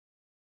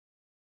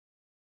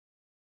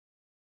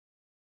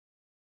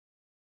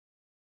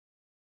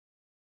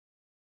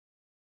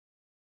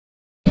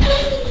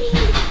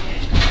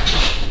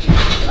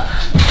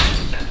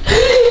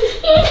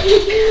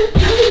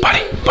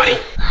Buddy.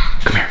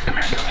 Come here.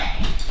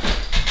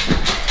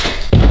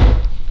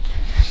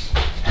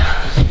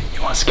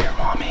 You want to scare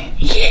mommy?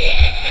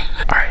 Yeah.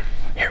 All right,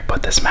 here,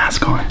 put this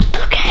mask on.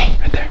 Okay.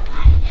 Right there.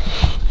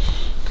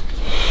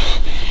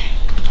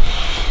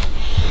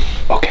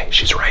 Okay,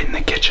 she's right in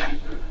the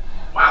kitchen.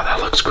 Wow, that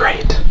looks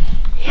great.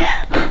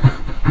 Yeah.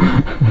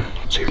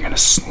 So you're gonna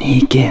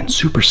sneak in,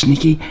 super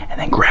sneaky, and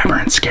then grab her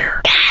and scare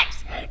her.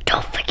 Guys,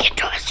 don't forget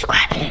to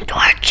subscribe to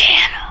our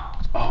channel.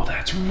 Oh,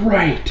 that's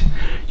right.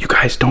 You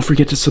guys, don't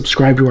forget to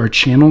subscribe to our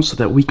channel so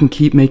that we can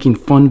keep making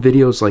fun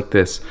videos like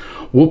this.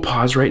 We'll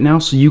pause right now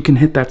so you can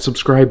hit that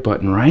subscribe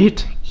button,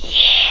 right?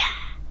 Yeah.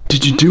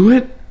 Did you do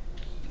it?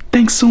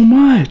 Thanks so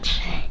much.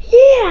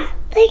 Yeah,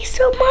 thanks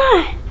so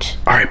much.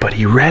 All right, buddy,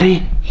 you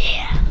ready?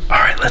 Yeah. All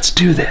right, let's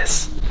do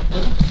this.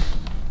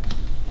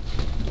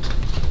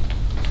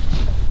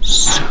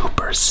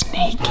 Super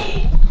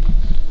sneaky.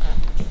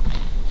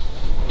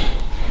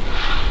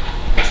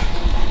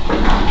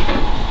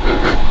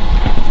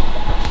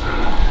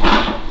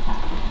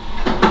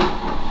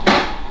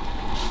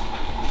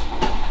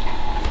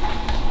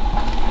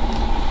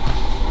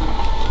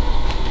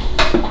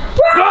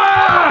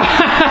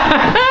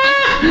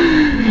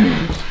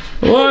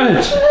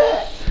 What?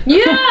 Yo,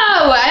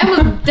 I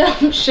almost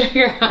dumped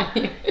sugar on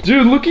you.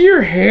 Dude, look at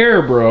your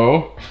hair,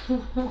 bro.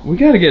 We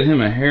gotta get him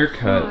a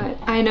haircut.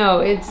 I know,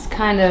 it's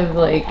kind of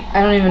like,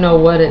 I don't even know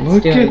what it's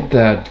Look doing. at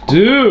that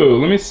dude.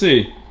 Let me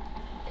see.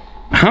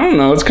 I don't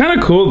know, it's kind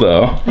of cool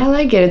though. I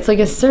like it, it's like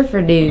a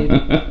surfer dude.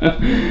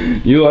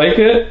 You like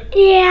it?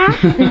 Yeah.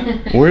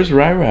 Where's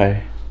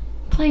RyRy?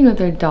 Playing with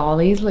her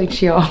dollies like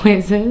she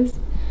always is.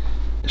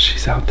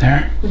 She's out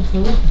there.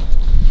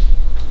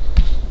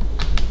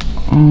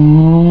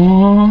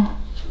 Aww.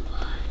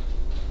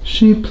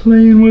 She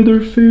playing with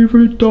her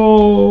favorite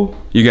doll.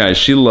 You guys,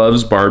 she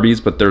loves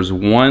Barbies, but there's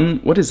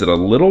one, what is it, a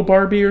little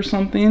Barbie or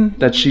something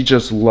that she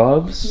just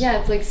loves? Yeah,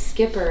 it's like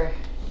Skipper.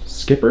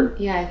 Skipper?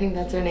 Yeah, I think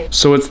that's her name.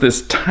 So it's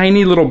this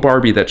tiny little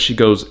Barbie that she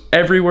goes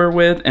everywhere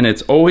with, and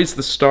it's always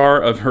the star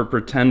of her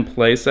pretend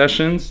play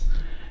sessions.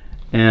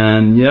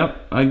 And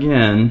yep,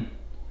 again,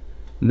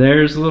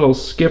 there's little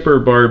Skipper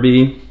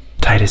Barbie.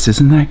 Tydus,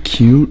 isn't that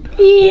cute?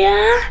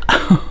 Yeah.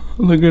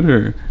 Look at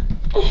her.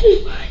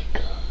 Oh my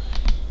god.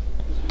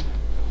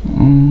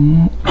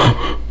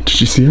 Did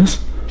she see us?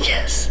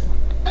 Yes.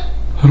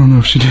 I don't know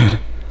if she did.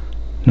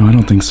 No, I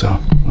don't think so.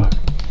 Look.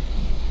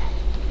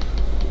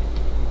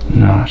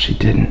 No, she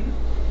didn't.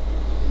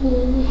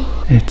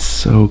 It's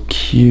so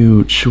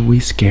cute. Should we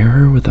scare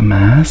her with a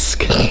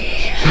mask?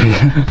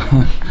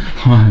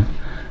 What?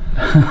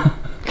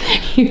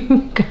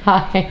 You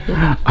guys.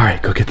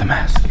 Alright, go get the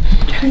mask.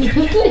 This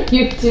is what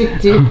you two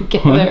do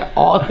together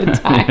all the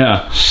time.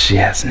 Yeah. She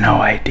has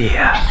no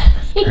idea.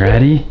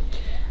 Ready?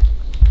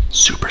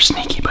 Super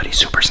sneaky, buddy.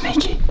 Super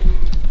sneaky.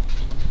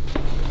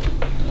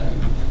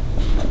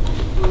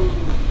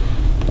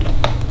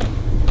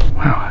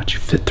 Wow, how'd you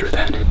fit through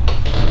that?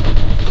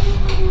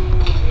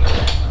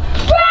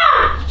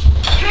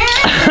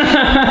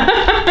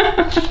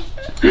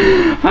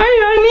 Hi,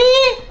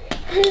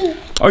 honey.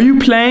 Are you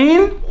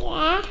playing?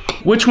 Yeah.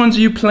 Which ones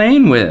are you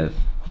playing with?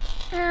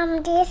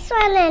 This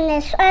one and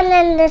this one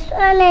and this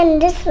one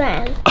and this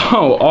one.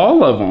 Oh,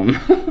 all of them.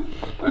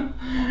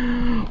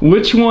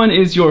 Which one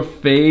is your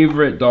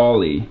favorite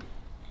dolly?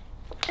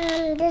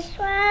 This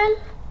one.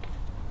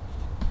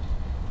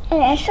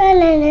 And this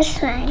one and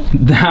this one.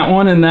 That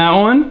one and that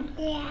one?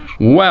 Yeah.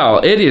 Well,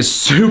 it is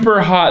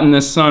super hot in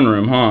this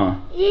sunroom, huh?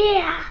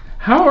 Yeah.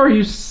 How are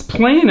you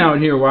playing out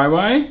here,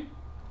 YY?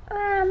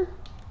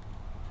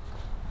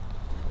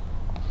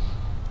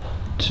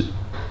 2,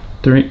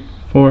 3,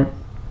 4,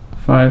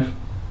 5.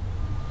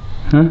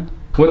 Huh?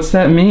 What's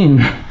that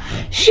mean?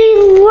 She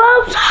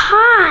loves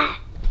hot.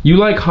 You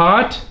like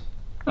hot?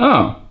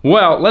 Oh,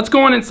 well, let's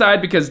go on inside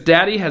because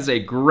Daddy has a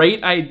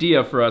great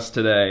idea for us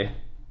today.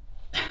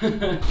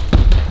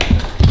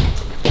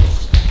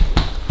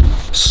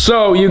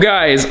 So, you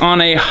guys,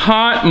 on a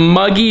hot,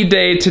 muggy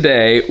day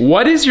today,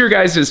 what is your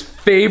guys'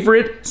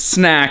 favorite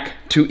snack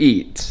to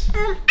eat?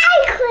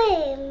 Ice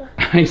cream.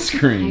 Ice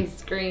cream.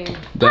 Ice cream.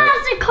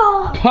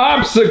 Popsicle.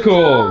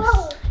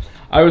 Popsicles.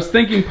 I was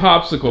thinking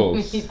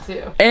popsicles. Me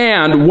too.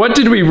 And what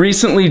did we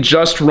recently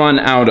just run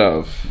out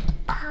of?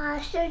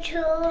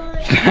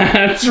 Popsicles.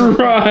 That's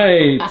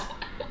right.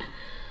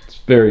 It's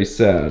very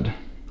sad.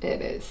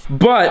 It is.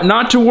 But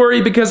not to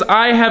worry because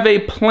I have a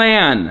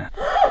plan.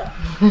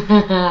 You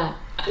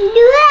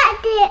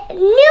have the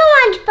new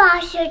ones,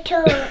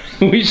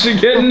 popsicles. We should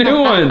get new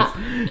ones.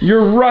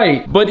 You're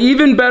right. But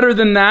even better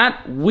than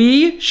that,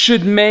 we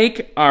should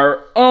make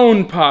our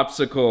own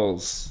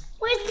popsicles.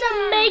 With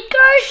the maker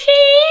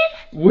machine?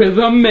 With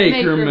a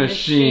maker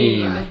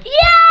machine.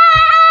 Yeah!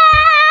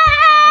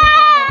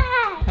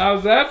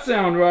 How's that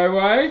sound,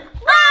 YY?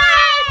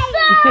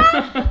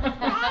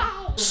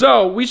 Awesome!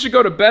 So, we should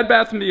go to Bed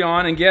Bath &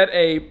 Beyond and get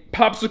a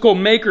popsicle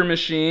maker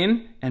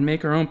machine and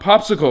make our own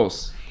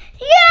popsicles.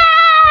 Yeah!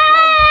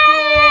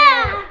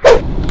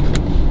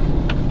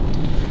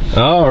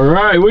 All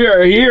right, we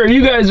are here.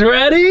 You guys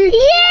ready?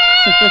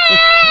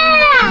 Yeah!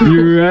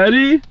 You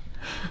ready?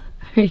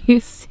 Are you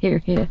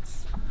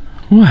serious?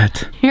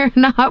 What? You're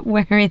not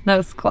wearing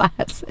those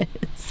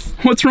glasses.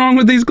 What's wrong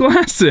with these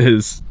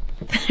glasses?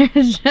 They're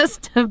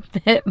just a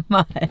bit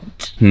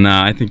much.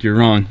 Nah, I think you're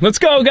wrong. Let's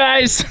go,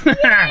 guys!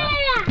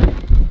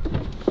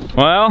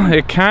 Well,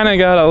 it kind of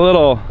got a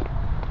little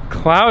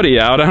cloudy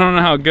out. I don't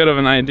know how good of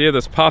an idea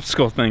this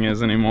popsicle thing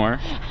is anymore.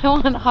 I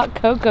want hot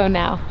cocoa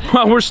now.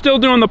 Well, we're still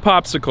doing the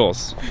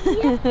popsicles.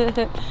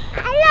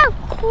 I love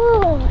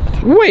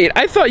cold. Wait,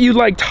 I thought you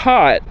liked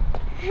hot.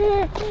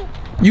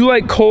 You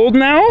like cold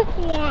now?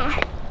 Yeah.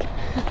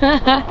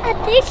 I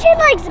think she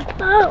likes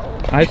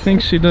both. I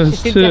think she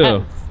does She too.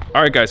 does.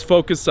 All right, guys,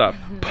 focus up.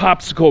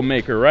 Popsicle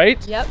maker,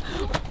 right? Yep.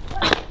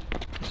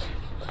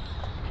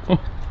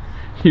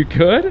 You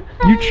good?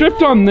 You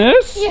tripped on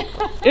this? Yeah.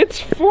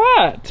 It's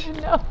flat.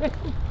 No.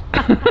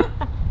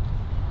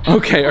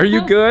 Okay, are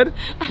you good?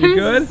 You I'm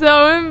good?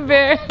 so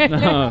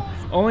embarrassed.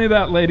 Only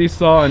that lady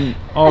saw and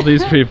all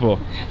these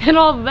people. And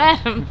all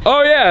them.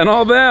 Oh yeah, and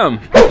all them.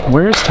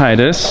 Where's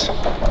Tydus?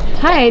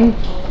 Hide.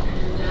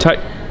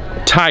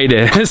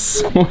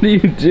 Tydus, what are you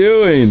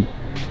doing?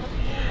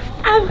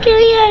 I'm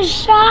giving you a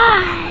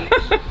shot.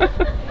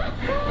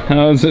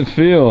 How does it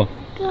feel?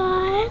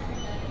 Good.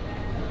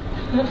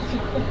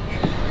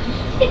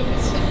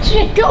 It's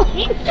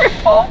jiggling your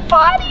whole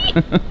body.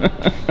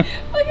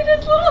 Look at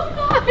his little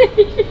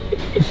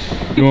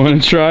thigh. You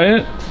want to try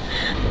it?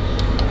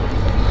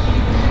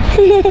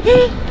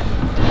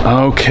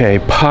 Okay,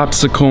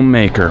 popsicle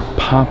maker.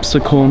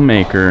 Popsicle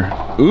maker.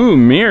 Ooh,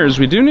 mirrors.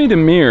 We do need a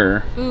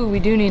mirror. Ooh, we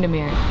do need a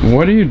mirror.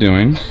 What are you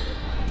doing?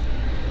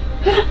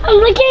 I'm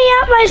looking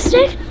at my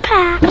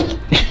 6-pack.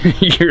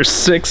 Your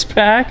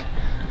 6-pack?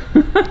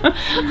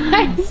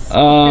 Nice.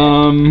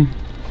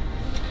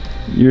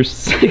 Your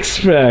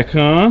 6-pack,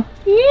 huh?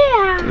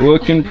 Yeah.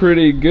 Looking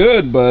pretty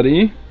good,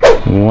 buddy.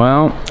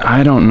 Well,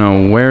 I don't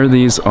know where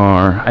these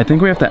are. I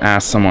think we have to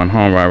ask someone,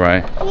 huh,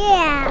 RyRy?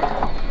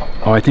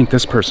 Yeah. Oh, I think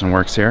this person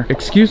works here.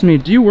 Excuse me,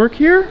 do you work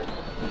here?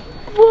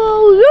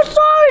 Whoa, yes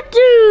I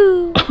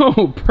do.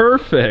 Oh,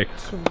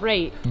 perfect.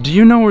 Great. Do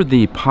you know where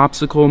the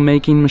popsicle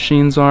making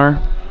machines are?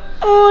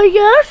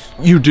 Yes.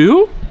 You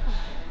do?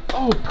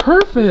 Oh,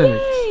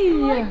 perfect.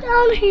 Right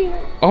down here.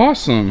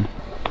 Awesome.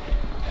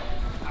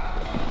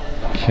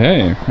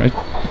 Okay,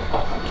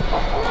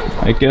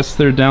 I guess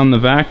they're down the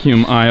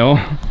vacuum aisle.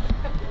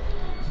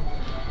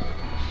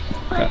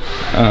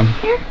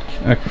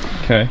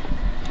 Okay.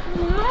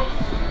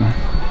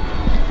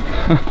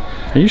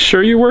 Are you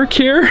sure you work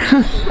here?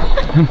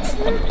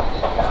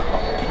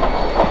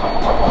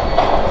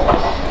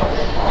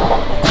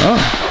 Oh.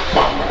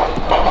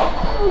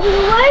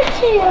 Right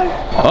here.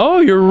 Oh,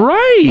 you're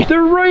right.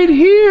 They're right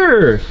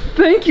here.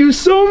 Thank you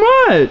so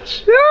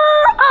much.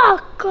 You're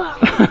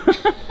welcome.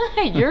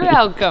 You're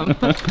welcome.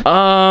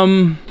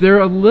 They're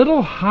a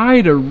little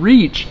high to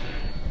reach.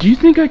 Do you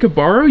think I could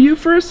borrow you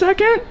for a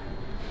second?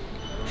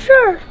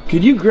 Sure.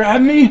 Could you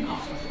grab me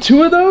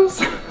 2 of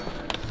those?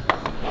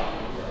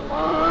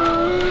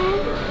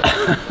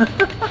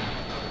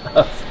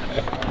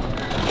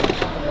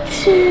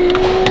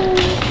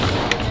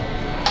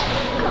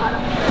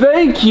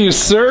 Thank you,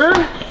 sir.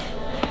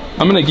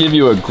 I'm gonna give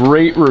you a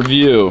great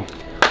review.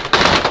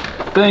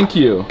 Thank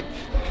you.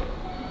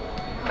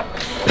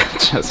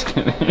 Just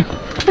kidding.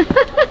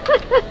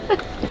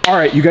 All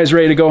right, you guys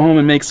ready to go home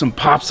and make some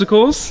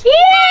popsicles? Yeah!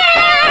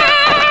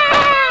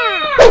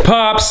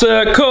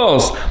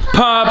 Popsicles!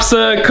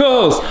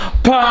 Popsicles!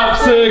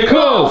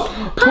 Popsicles!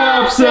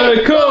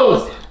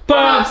 Popsicles!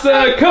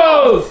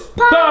 Popsicles!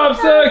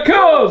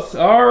 Popsicles!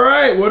 All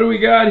right, what do we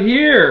got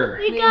here?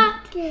 We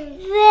got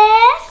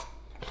this,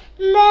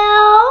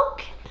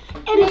 milk,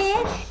 and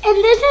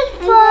this is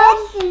from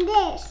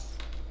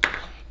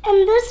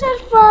and this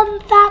is from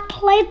that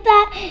place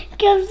that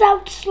gives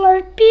out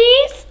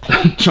Slurpees.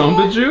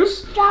 Jamba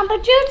juice? Jamba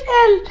juice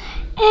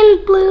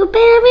and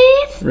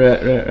blueberries.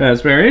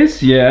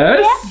 Raspberries?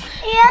 Yes.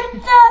 Yep.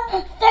 And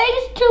the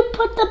things to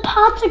put the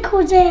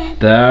popsicles in.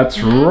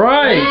 That's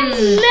right. And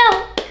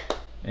milk.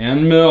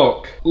 And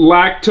milk.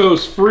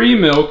 Lactose-free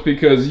milk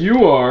because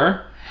you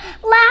are...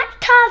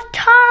 Lactose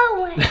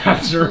tolerant.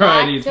 That's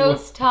right.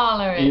 Lactose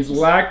tolerant. He's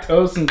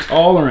lactose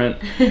intolerant.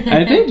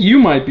 I think you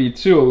might be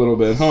too a little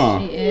bit, huh?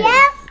 She is.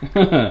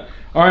 Yep.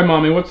 All right,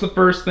 Mommy, what's the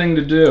first thing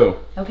to do?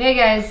 Okay,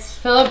 guys,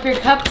 fill up your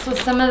cups with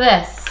some of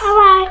this. All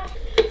right.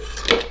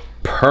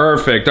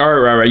 Perfect. All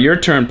right, RyRy, your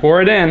turn.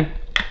 Pour it in.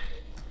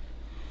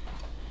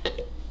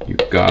 You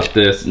got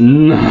this.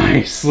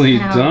 Nicely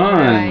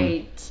done.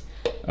 Right.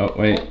 Oh,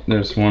 wait,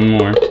 there's one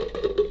more.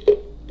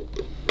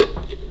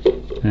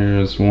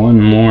 There's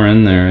one more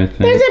in there, I think.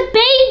 There's a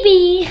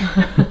baby.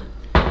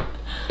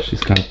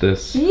 She's got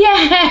this. Yay!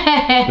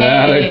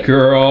 That a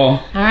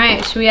girl. All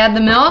right, should we add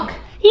the milk?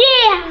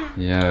 Yeah.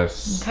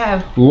 Yes.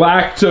 Okay.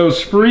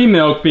 Lactose-free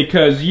milk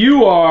because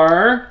you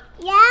are...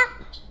 Yep.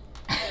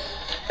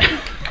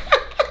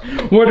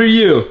 What are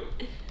you?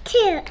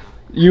 2.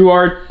 You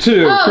are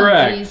 2, Oh,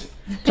 correct. geez.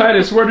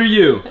 Tydus, what are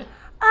you?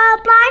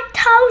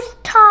 Lactose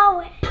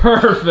tolerant.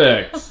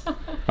 Perfect.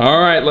 All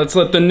right, let's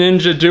let the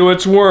ninja do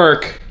its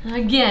work.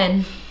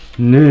 Again.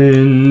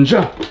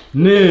 Ninja,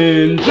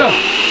 ninja,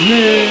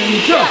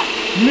 ninja, ninja,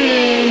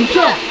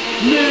 ninja,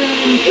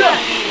 ninja,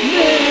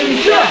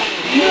 ninja,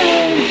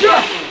 ninja,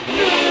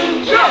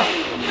 ninja,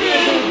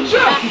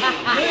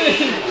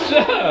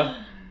 ninja.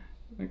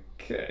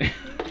 Okay.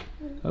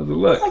 How's it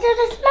look? What does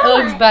it It smell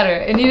looks like? better.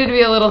 It needed to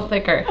be a little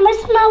thicker. I'm gonna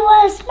smell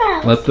what it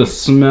smells. Let the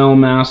smell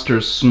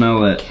master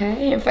smell it.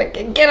 Okay, if I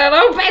can get it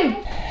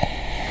open.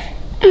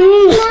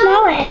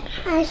 Smell it.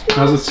 I smell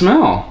How's it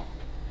smell?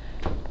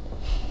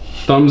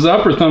 Thumbs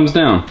up or thumbs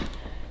down?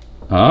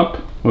 Up?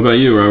 What about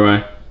you,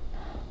 RyRy?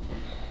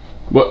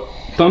 What?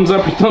 Thumbs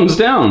up or thumbs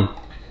down?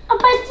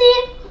 up. I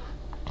see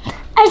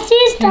Okay,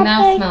 something.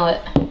 now smell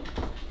it.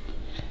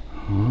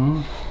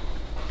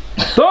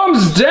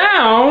 Thumbs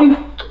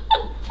down?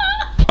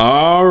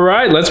 All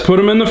right, let's put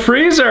them in the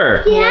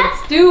freezer. Yeah.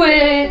 Let's do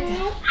it.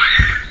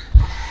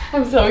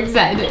 I'm so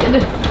excited.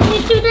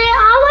 They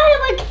always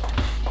like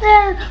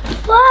their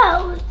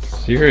clothes.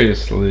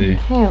 Seriously.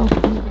 Okay, I'll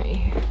put it right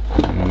here.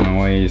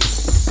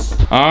 Nice.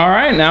 All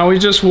right, now we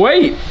just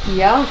wait.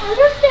 Yeah. I'm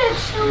just gonna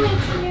show it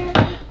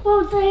here.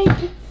 Well, they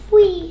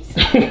freeze.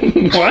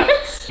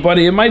 What?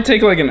 Buddy, it might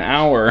take like an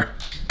hour.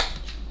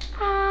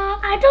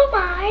 I don't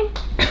mind.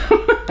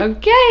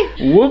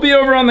 Okay. We'll be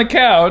over on the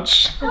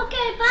couch.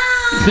 Okay,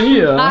 bye. See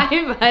ya.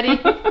 Bye, buddy.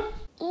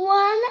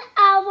 1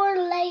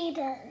 hour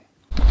later.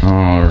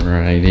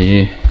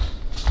 Alrighty.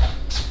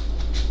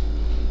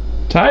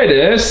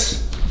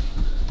 Tydus?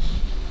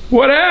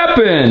 What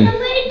happened?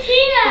 Wait,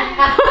 Tina.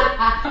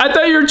 I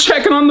thought you were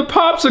checking on the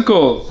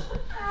popsicles.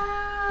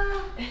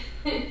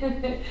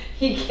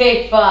 He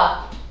gave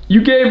up.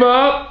 You gave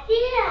up?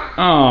 Yeah.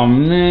 Oh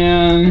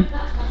man.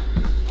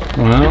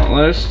 Well,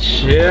 let's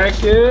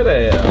check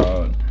it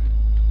out.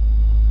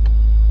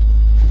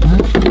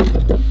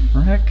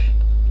 Rick?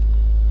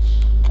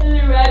 Are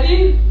you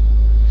ready?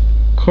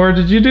 Cora,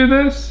 did you do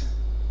this?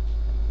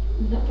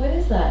 No, what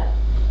is that?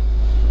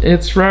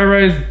 It's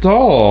RyRy's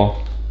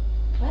doll.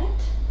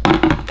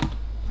 What?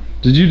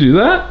 Did you do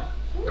that?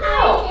 No.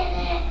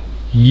 I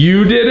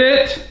You did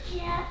it? did it.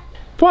 Yeah.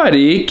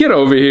 Buddy, get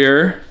over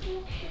here.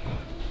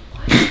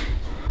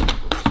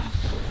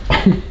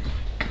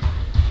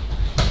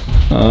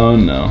 Oh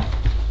no.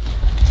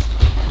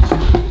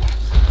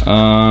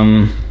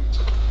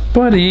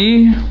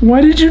 Buddy,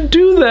 why did you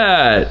do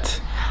that?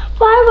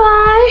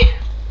 Bye-bye.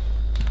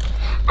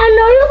 I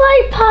know you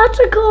like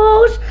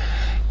popsicles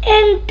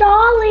and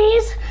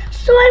dollies,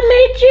 so I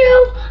made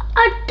you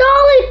a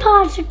dolly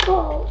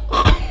popsicle.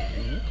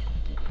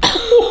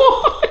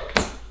 What?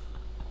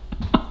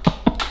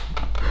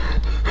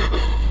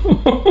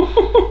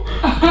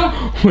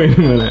 Wait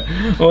a minute.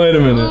 Wait a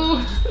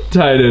minute.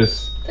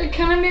 Tydus. That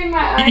kind of made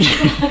my eyes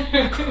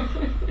water.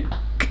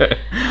 Okay.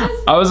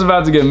 I was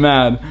about to get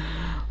mad.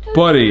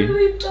 Buddy,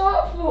 Really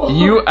thoughtful.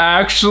 you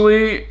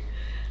actually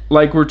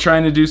like were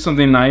trying to do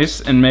something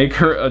nice and make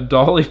her a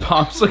dolly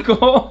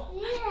popsicle?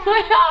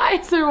 My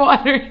eyes are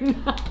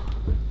watering now.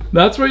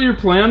 That's what your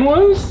plan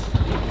was?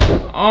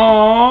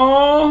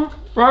 Aww.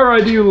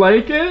 RyRy, do you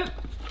like it?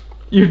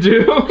 You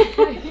do?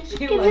 She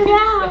Get it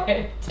out.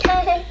 it.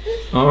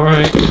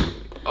 Alright.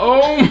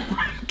 Oh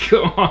my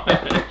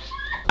gosh.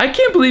 I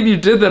can't believe you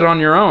did that on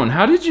your own.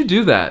 How did you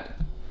do that?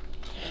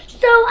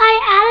 So I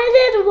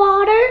added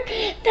water,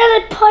 then I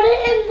put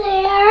it in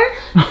there.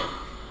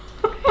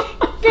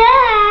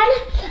 Then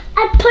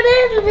I put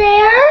it in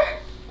there.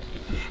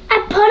 I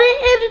put it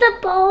in the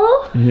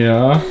bowl.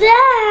 Yeah.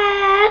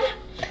 Then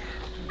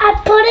I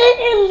put it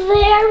in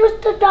there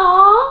with the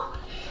doll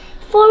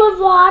full of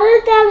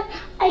water. Then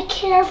I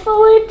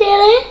carefully did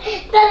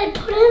it. Then I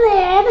put it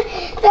in.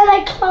 Then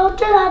I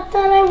closed it up.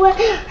 Then I went,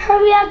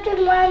 hurry up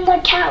and went on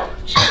the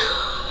couch.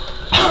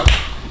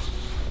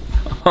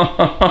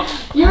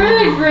 You're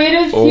the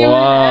greatest human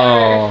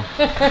Wow.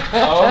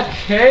 ever.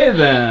 Okay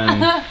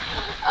then.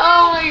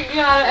 Oh my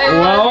god. I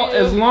Well, love you.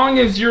 as long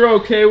as you're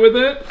okay with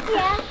it.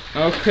 Yeah.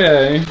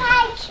 Okay.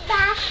 I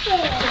smashed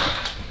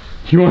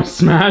it. You want to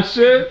smash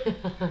it?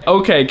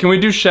 Okay, can we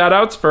do shout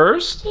outs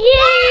first?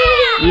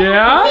 Yeah.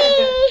 Yeah?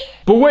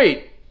 But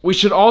wait, we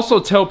should also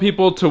tell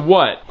people to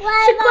what?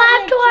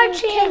 Subscribe to our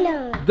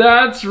channel.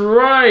 That's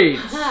right.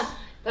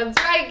 That's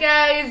right,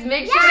 guys.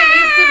 Make sure that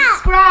you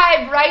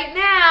subscribe right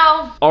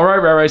now. All right,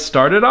 RyRy,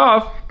 start it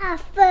off.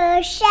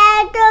 First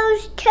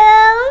shadows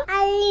to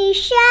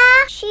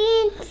Alicia,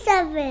 she's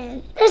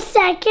 7. The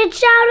second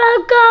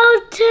shadow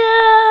goes to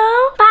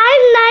 5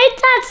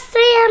 Nights at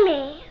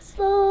Sammy's.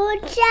 4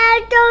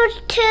 shadows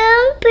to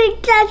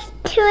Princess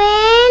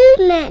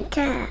Twin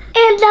Meta.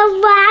 And the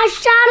last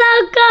shadow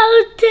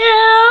goes to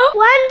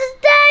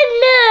Wednesday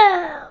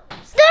New.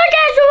 So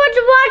guys who want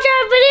to watch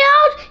our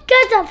videos,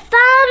 give us a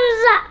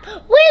thumbs up.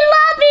 We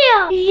love you.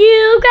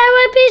 You guys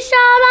want to be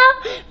shout out?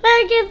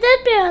 Better give this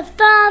video a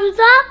thumbs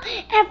up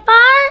and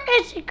follow our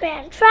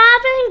Instagram,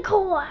 Trav and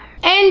Core.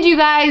 And you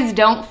guys,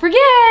 don't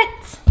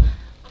forget.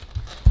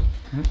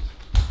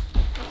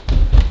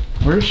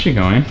 Where is she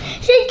going?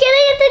 She's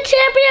getting at the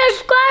champion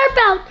square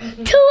belt.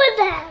 2 of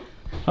them.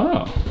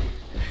 Oh.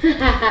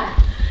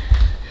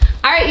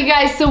 All right, you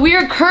guys, so we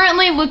are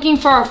currently looking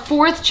for our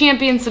 4th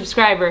champion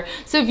subscriber.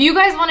 So if you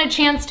guys want a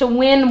chance to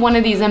win one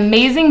of these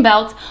amazing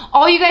belts,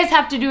 all you guys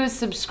have to do is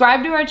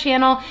subscribe to our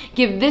channel,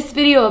 give this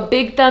video a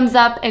big thumbs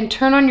up, and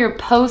turn on your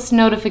post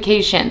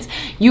notifications.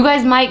 You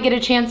guys might get a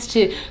chance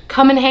to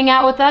come and hang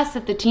out with us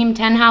at the Team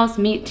 10 house,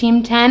 meet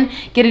Team 10,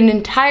 get an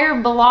entire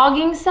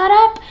vlogging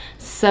setup.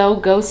 So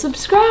go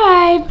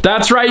subscribe.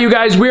 That's right, you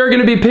guys. We are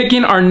going to be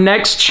picking our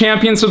next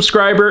champion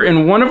subscriber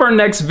in one of our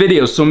next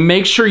videos. So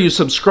make sure you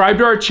subscribe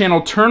to our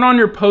channel, turn on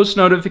your post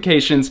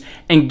notifications,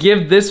 and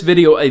give this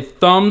video a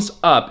thumbs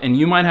up. And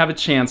you might have a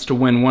chance to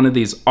win one of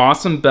these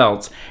awesome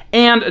belts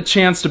and a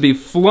chance to be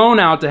flown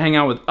out to hang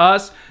out with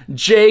us,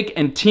 Jake,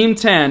 and Team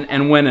 10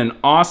 and win an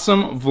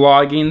awesome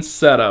vlogging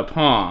setup,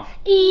 huh?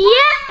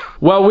 Yep.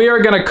 Well, we are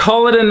going to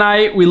call it a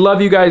night. We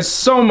love you guys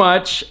so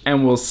much,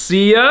 and we'll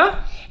see ya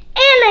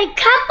In a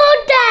couple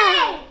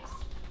days.